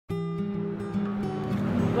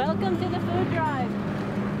Welcome to the food drive.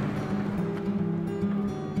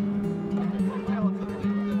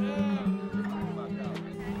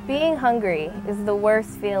 Being hungry is the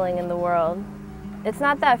worst feeling in the world. It's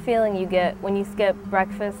not that feeling you get when you skip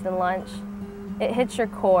breakfast and lunch. It hits your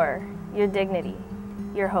core, your dignity,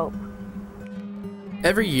 your hope.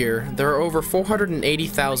 Every year, there are over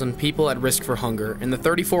 480,000 people at risk for hunger in the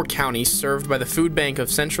 34 counties served by the Food Bank of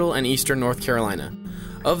Central and Eastern North Carolina.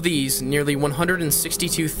 Of these, nearly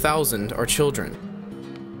 162,000 are children.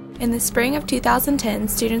 In the spring of 2010,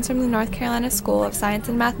 students from the North Carolina School of Science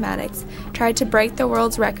and Mathematics tried to break the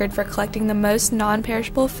world's record for collecting the most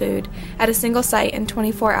non-perishable food at a single site in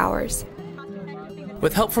 24 hours.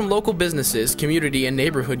 With help from local businesses, community and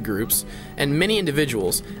neighborhood groups, and many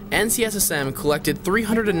individuals, NCSSM collected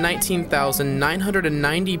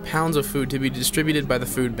 319,990 pounds of food to be distributed by the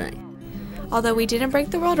food bank. Although we didn't break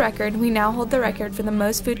the world record, we now hold the record for the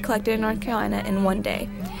most food collected in North Carolina in one day.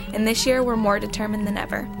 And this year, we're more determined than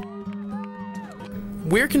ever.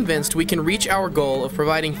 We're convinced we can reach our goal of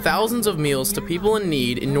providing thousands of meals to people in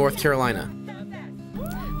need in North Carolina.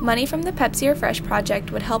 Money from the Pepsi Refresh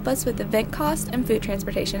project would help us with event costs and food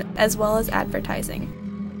transportation, as well as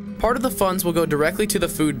advertising. Part of the funds will go directly to the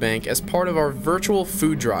food bank as part of our virtual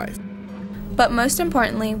food drive. But most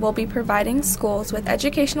importantly, we'll be providing schools with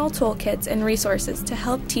educational toolkits and resources to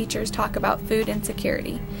help teachers talk about food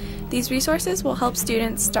insecurity. These resources will help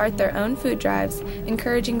students start their own food drives,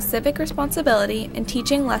 encouraging civic responsibility and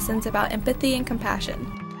teaching lessons about empathy and compassion.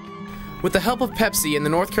 With the help of Pepsi and the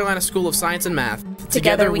North Carolina School of Science and Math,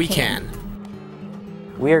 together we can.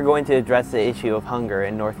 We are going to address the issue of hunger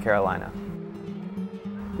in North Carolina.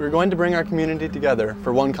 We're going to bring our community together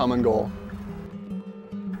for one common goal.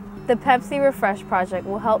 The Pepsi Refresh project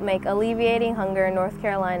will help make alleviating hunger in North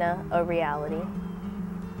Carolina a reality.